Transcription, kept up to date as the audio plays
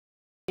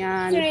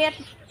Yan.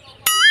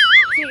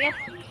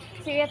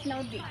 Siriyat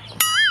na udi.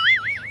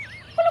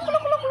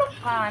 Kuluk.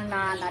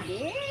 Kana na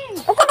din.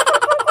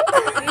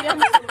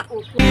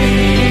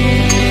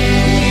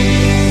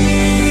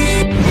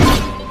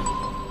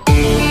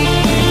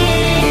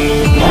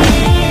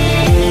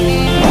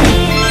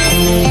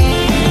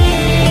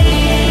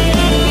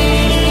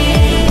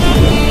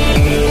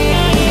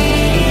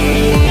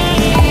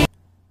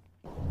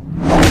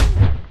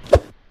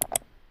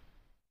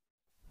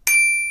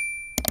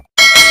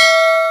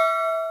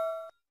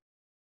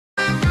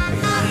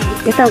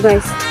 Ito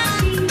guys.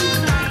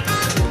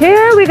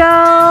 Here we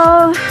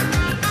go.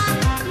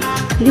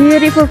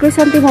 Beautiful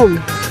chrysanthemum.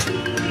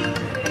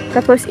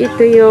 Tapos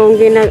ito yung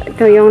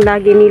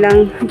lagi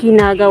nilang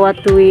ginagawa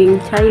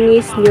tuwing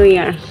Chinese New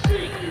Year.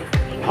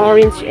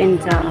 Orange and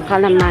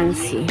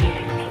calamansi.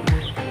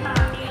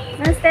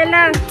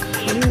 Stella.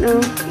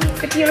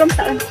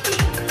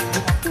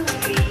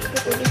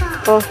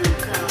 Oh.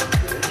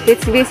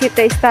 Let's visit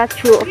the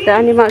statue of the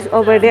animals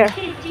over there.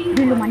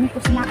 Lumani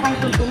ko sinakay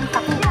tulong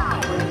ako.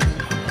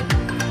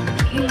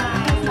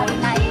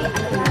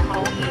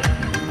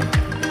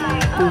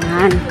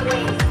 Ayan.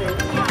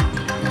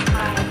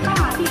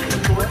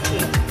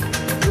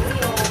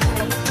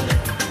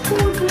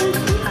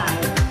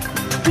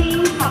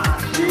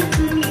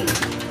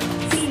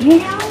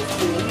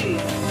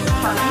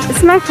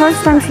 It's my first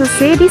time to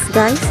see this,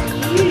 guys.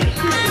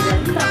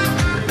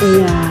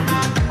 Ayan.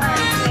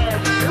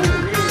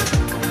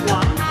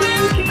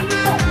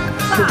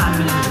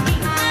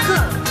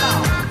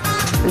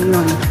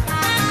 Ayun.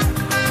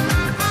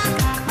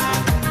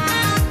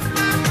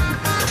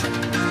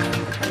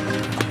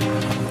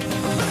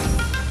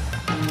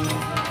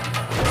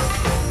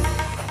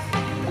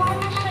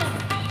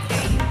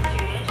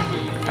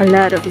 A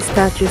lot of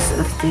statues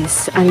of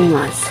these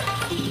animals.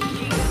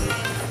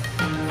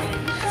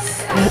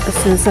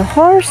 So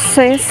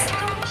horses,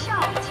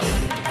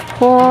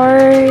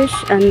 horse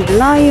and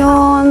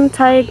lion,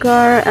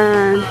 tiger,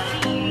 and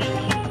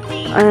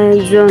I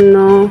don't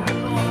know.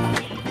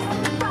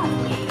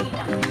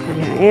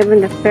 Yeah,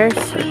 even the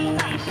person,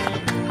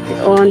 the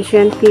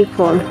ancient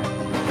people.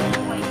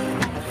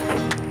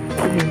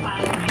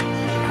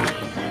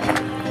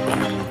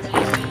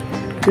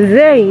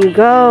 There you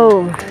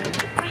go.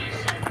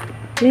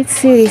 Let's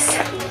see this.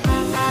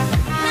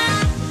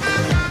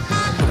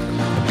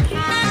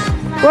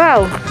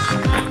 Wow.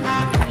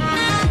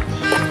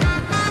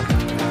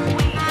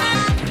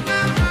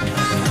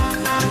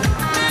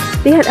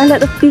 They had a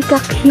lot of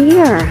peacock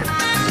here.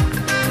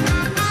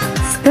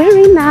 It's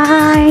very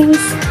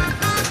nice.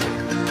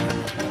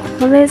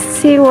 Well, let's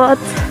see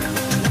lots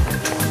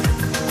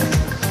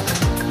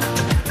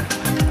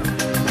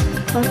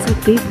of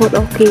people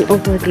walking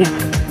over there.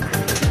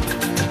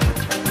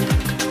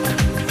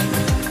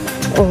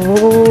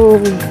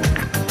 Oh,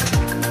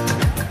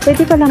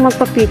 pwede pala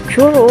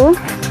magpa-picture, oh.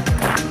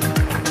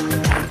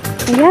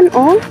 Ayan,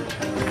 oh.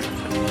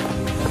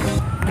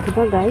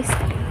 Diba, guys?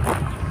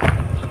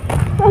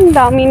 Ang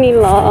dami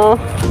nila.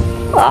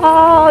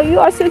 Wow, you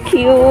are so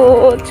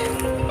cute.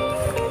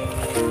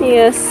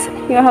 Yes,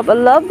 you have a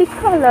lovely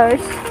colors.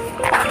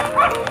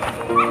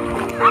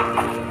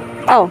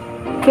 Oh,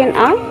 can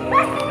I?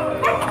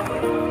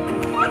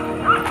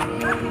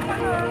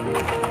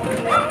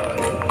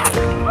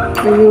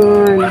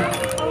 Ayun.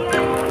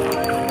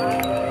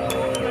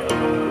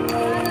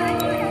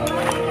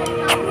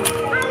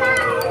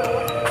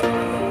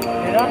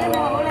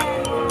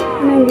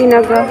 Ano yung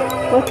ginagawa?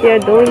 What they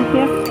are doing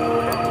here?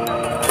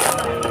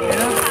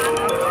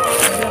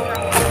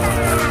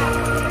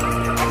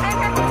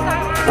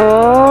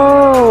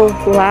 Oh,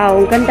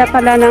 wow. Ang ganda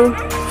pala ng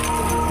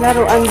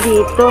laruan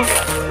dito.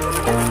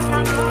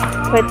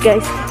 Wait,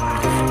 guys.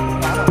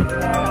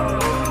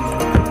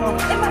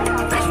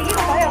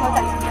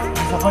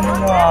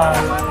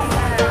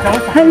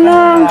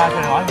 Hala.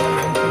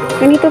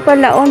 Ganito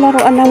pala, oh,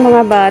 laruan ng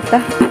mga bata.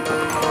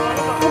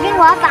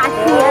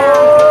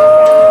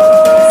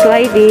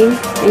 Sliding.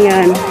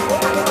 Ayan.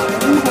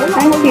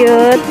 Ang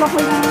cute.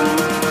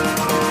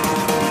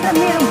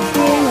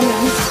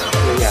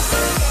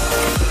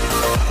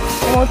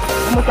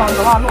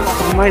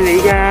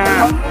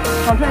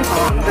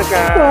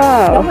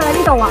 Wow.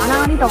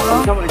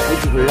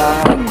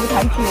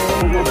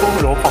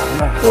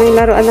 May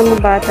laruan ng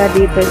mga bata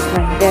dito.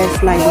 They're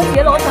sliding.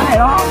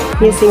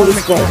 Using this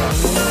board.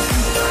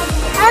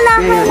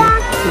 Ayan.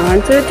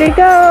 1, 2, 3,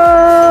 go!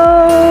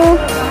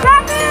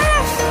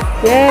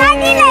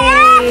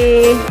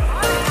 Yay!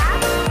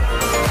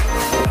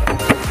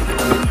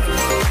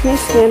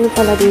 Yes, ano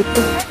pala dito.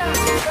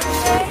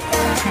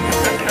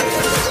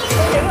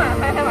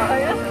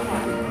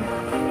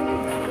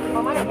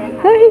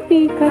 Hi,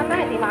 Peacock.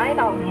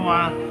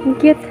 Ang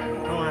cute.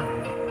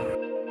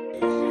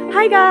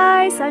 Hi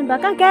guys, I'm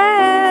back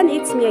again.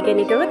 It's me again,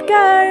 Neighborhood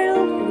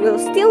Girl.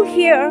 We're still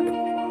here.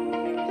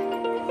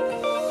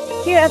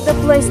 Here at the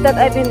place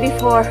that I've been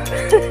before.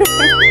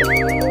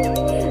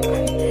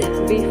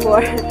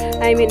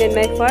 I mean in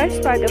my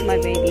first part of my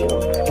video.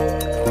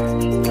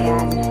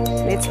 Ayan.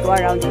 Let's go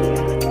around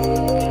here.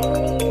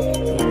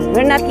 Ayan.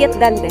 We're not yet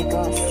done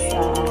because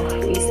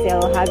we're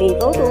still having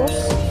photos.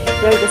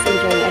 We're just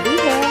enjoying a day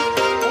here.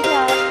 Like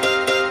that.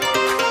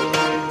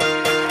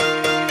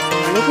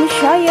 Let me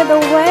show you the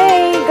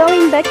way.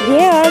 Going back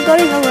there,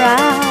 going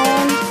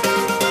around.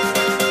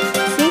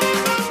 See?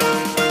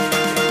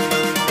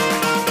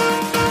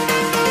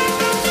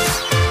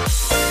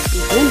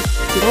 Yun.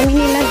 Dami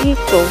nila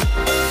dito.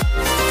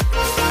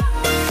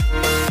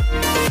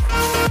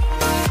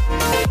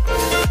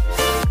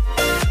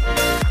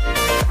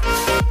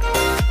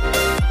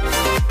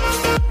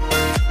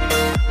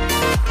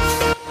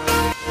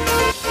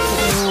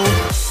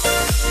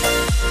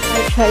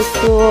 Try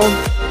to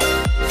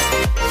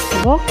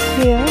walk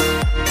here.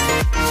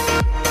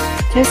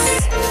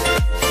 Just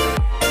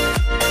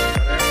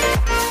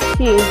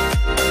see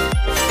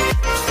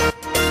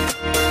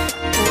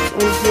what's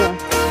on here.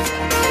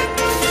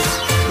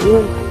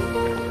 Yun.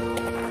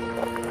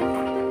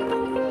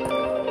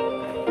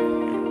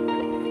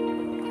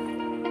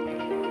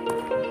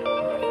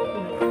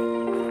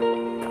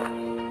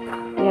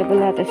 We have a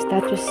lot of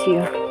statues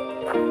here.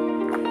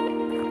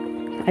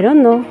 I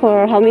don't know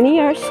for how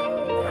many years.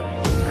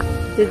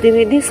 To do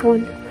with this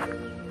one.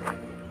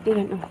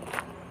 Ilan oh.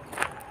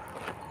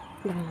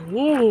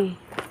 Dami.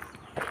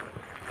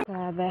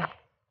 Grabe.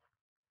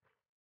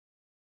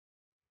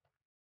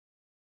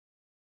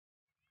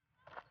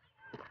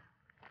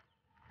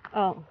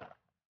 Oh.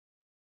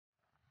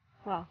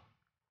 Wow.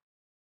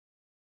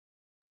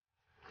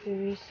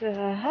 There is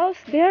a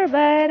house there,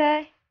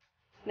 but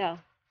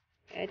no.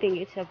 I think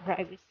it's a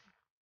private.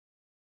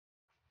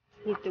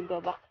 Need to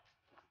go back.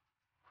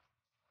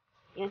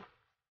 Yeah.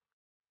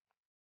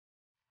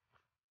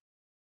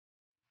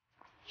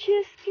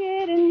 Just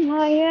getting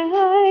my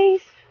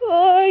eyes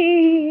for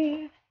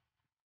you.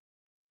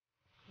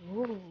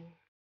 Oh.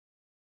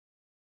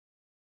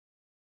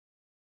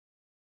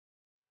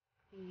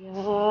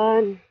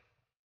 Yan.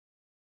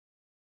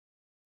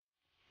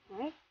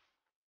 Right?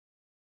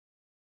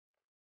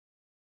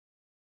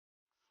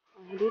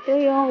 Dito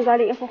yung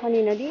galing ako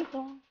kanina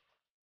dito.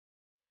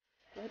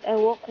 But I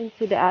walk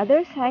into the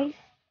other side.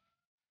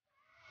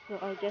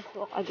 So I just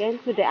walk again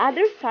to the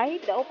other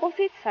side, the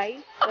opposite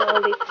side. So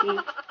let's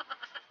see.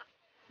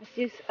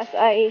 As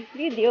I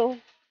video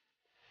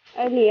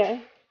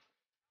earlier.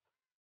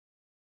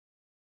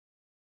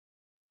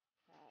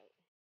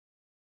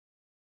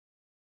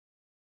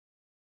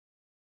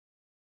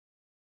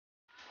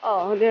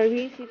 Oh, they're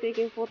busy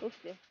taking photos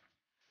there.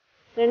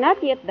 They're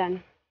not yet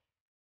done.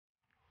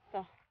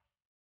 So,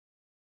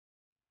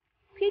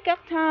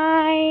 Peacock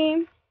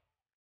time.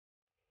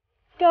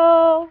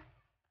 Go.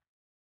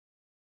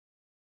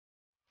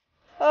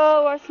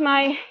 Oh, where's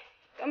my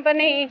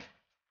company?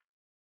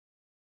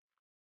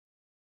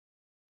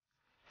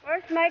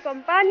 Where's my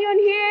companion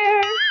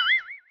here?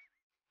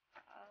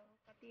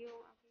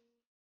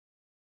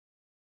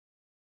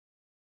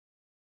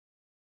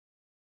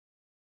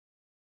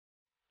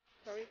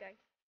 Sorry guys.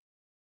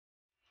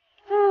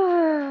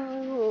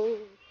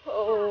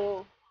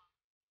 Oh.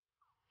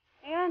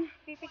 Ayan,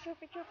 picture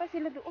pa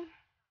sila doon.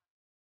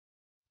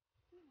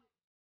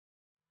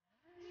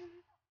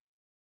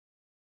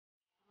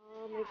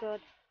 Oh my god.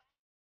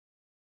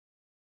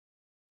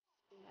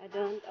 I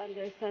don't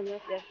understand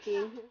what they're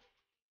saying.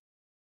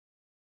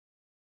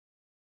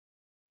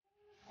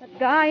 But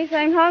guys,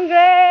 I'm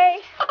hungry.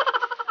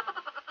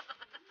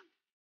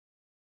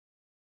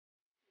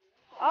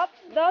 Up,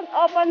 don't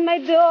open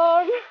my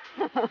door.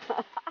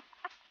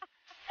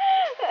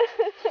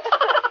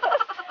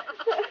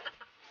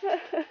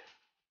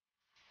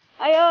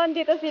 Ayun,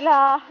 dito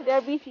sila.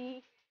 They're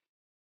busy.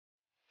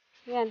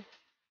 Yan.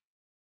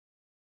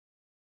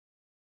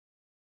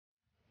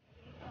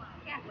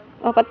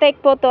 O, pa-take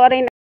photo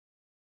rin.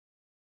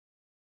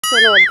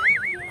 Sunod.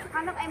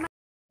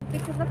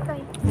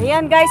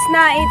 Ayan guys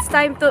na, it's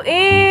time to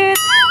eat.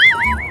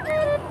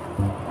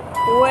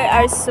 We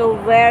are so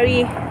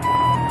very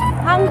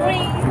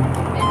hungry.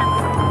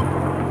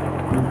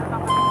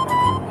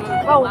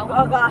 Wow,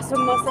 aga-aso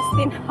mo sa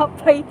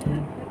tinapay.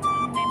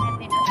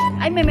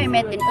 Ay, may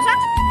metin ko sa?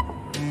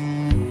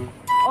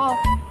 Oh,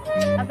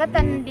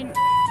 agatan din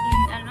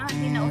ano,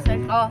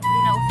 dinausay. Oh,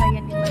 dinausay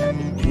yan din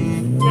malapit.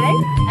 Okay?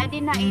 Ay,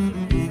 din na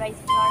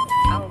rice flour.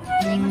 Oh,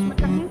 ingos mo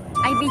lang yun.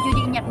 Ay, video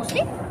di inyat mo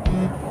sli.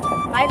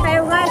 Kain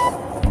tayo guys.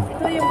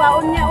 Ito yung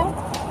baon niya oh.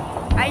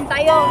 Kain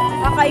tayo.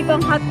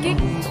 Kakaibang hotcake.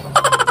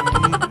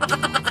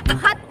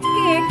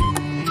 Hotcake?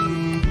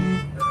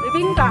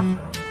 Bibingka.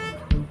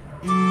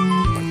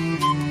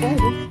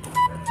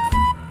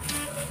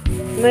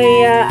 May,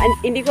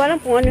 hindi ko alam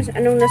kung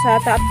anong nasa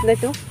top na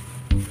ito.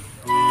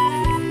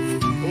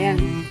 Ayan.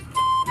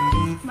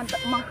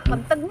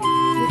 Pantag mo.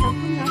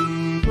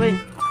 Wait.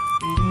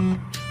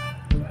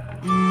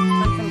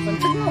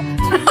 Pantag mo.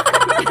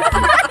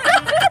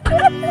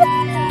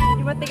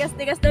 Di ba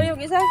tigas-tigas daw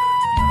yung isa?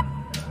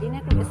 Hindi na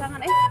ito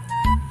isangan eh.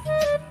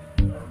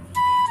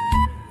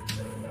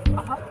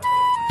 Aha.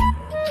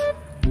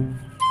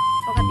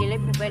 Pagkadilay,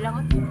 bibay lang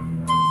ako.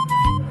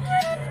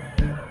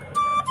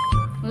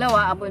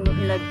 Lawa, aboy mo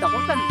ilag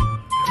takutan.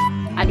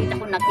 Alit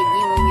ako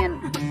nakigimong yan.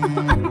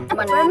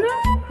 Ano?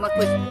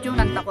 Mag-question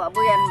ko abo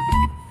yan.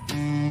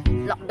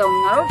 Lockdown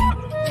nga ron.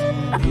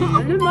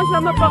 Ano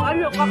masama pag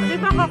ano? Di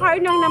ba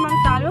kakain lang naman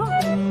tayo?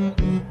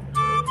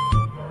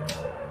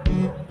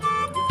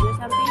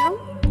 Sabi lang?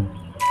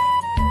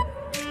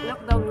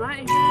 Lockdown nga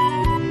eh.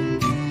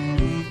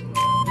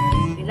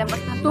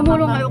 Ilamas na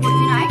tumulong kayo kung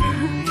sinain.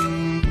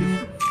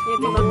 Hindi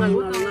ba nga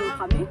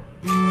kami?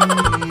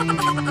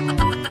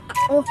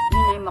 Oh,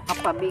 yun ay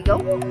makapabigaw.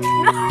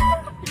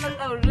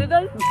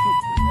 Pag-auligal.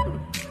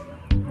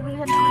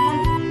 Kulihan naman lang.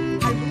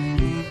 Albo.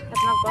 At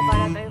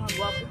nagpapala tayo ng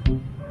gwapo.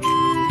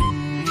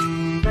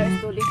 Dahil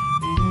tuloy.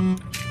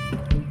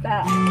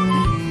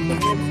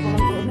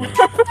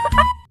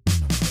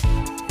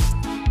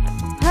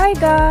 Hi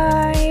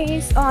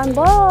guys! On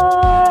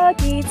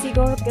board! It's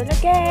Igor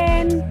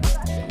again.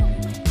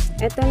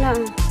 Ito na.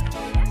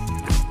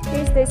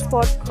 Here's the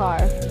sports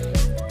car.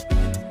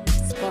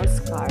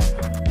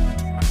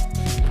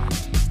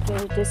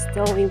 They're just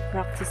doing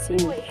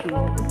practicing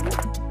here.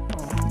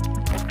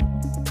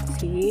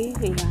 See?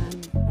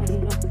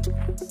 Ayan.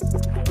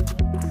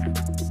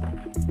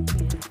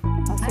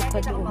 Pasok ka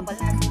doon.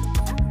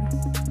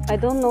 I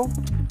don't know.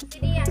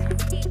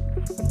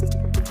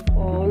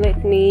 Oh,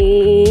 let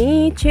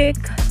me check.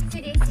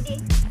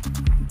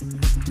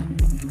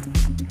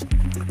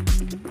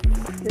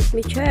 Let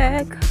me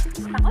check.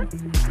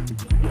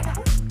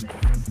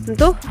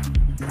 Ito?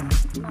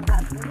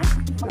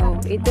 Oh,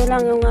 ito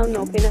lang yung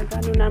ano,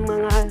 pinagano ng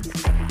mga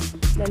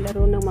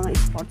lalaro ng mga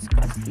sports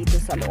cars dito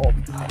sa loob.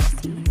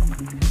 See?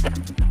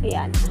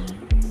 Ayan.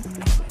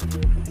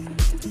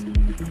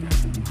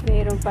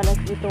 Meron pala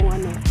itong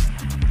ano.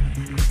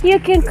 You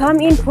can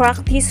come in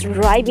practice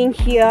driving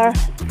here.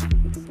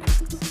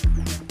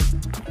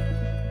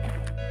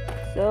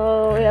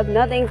 So, we have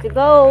nothing to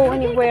go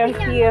anywhere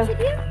here.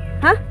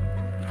 Huh?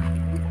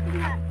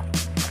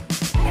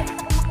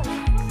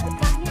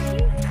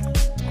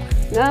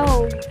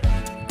 No.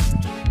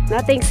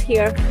 Nothing's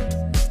here.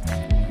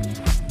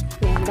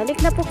 Yan,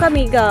 balik na po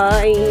kami,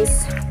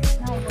 guys.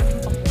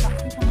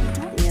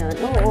 Yan,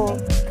 oo.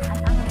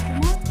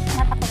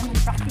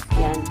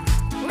 Yan.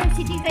 Uy,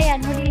 si Tita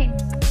yan, hulilin.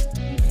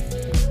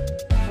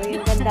 O,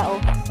 yung ganda,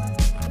 oh.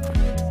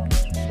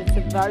 It's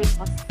a very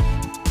fast.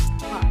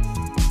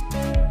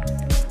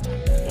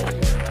 Yan.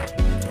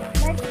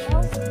 Let's go.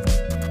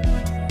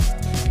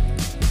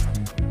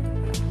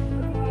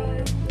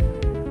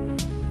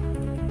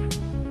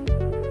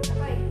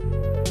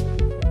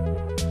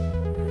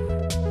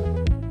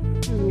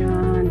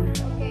 Yan.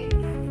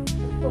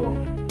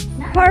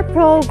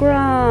 Purple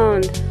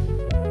ground.